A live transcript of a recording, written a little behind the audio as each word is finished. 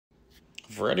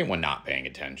For anyone not paying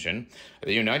attention,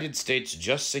 the United States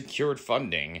just secured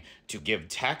funding to give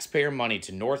taxpayer money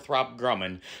to Northrop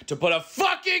Grumman to put a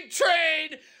fucking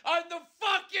train on the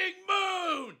fucking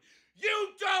moon! You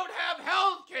don't have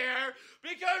health care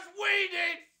because we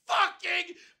need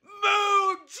fucking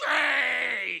moon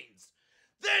trains!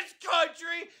 This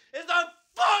country is a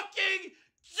fucking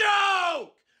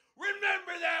joke!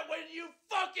 Remember that when you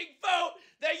fucking vote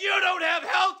that you don't have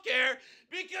health care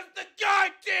because the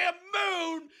goddamn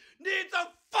moon needs a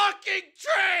fucking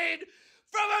train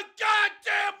from a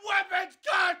goddamn weapons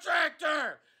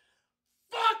contractor!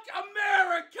 Fuck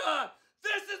America!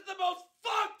 This is the most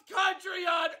fucked country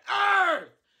on earth!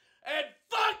 And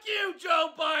fuck you, Joe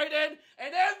Biden,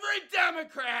 and every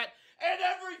Democrat, and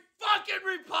every fucking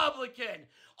Republican!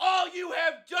 All you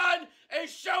have done is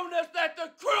shown us that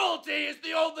the cruelty is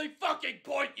the only fucking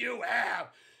point you have!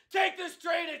 Take this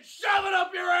train and shove it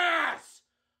up your ass!